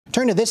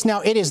Turn to this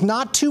now. It is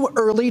not too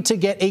early to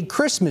get a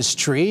Christmas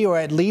tree, or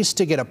at least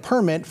to get a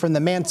permit from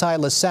the Manti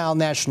La Sal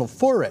National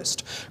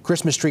Forest.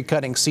 Christmas tree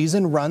cutting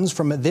season runs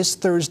from this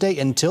Thursday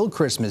until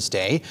Christmas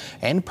Day,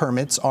 and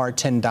permits are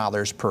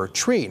 $10 per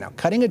tree. Now,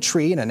 cutting a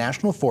tree in a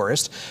national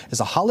forest is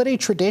a holiday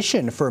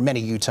tradition for many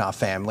Utah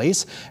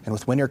families. And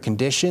with winter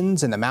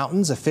conditions in the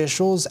mountains,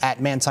 officials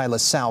at Manti La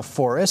Sal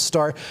Forest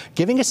are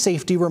giving a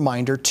safety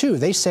reminder, too.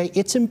 They say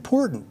it's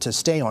important to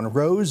stay on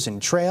roads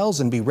and trails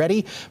and be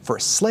ready for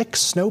slick,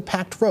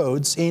 snow-packed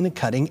roads in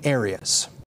cutting areas.